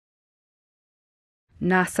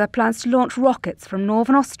NASA plans to launch rockets from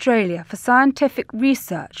northern Australia for scientific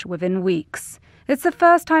research within weeks. It's the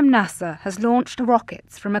first time NASA has launched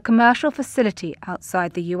rockets from a commercial facility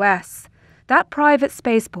outside the US. That private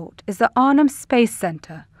spaceport is the Arnhem Space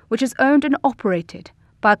Centre, which is owned and operated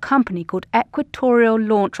by a company called Equatorial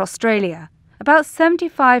Launch Australia. About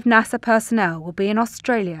 75 NASA personnel will be in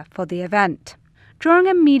Australia for the event. During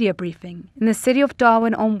a media briefing in the city of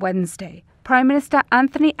Darwin on Wednesday, Prime Minister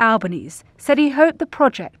Anthony Albanese said he hoped the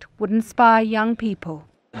project would inspire young people.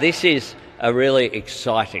 This is a really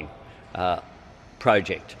exciting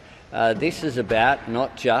project. This is about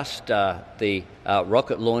not just the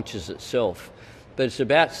rocket launches itself, but it's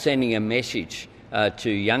about sending a message to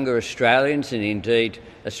younger Australians and indeed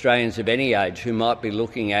Australians of any age who might be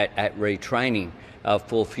looking at retraining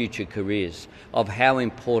for future careers of how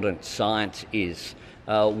important science is.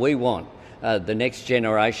 We want the next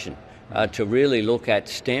generation to really look at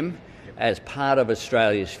STEM as part of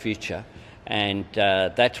Australia's future, and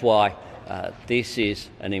that's why this is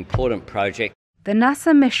an important project. The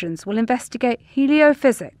NASA missions will investigate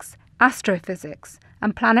heliophysics, astrophysics,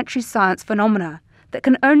 and planetary science phenomena that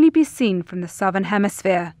can only be seen from the Southern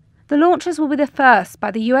Hemisphere. The launches will be the first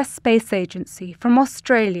by the US Space Agency from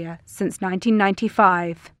Australia since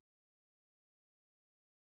 1995.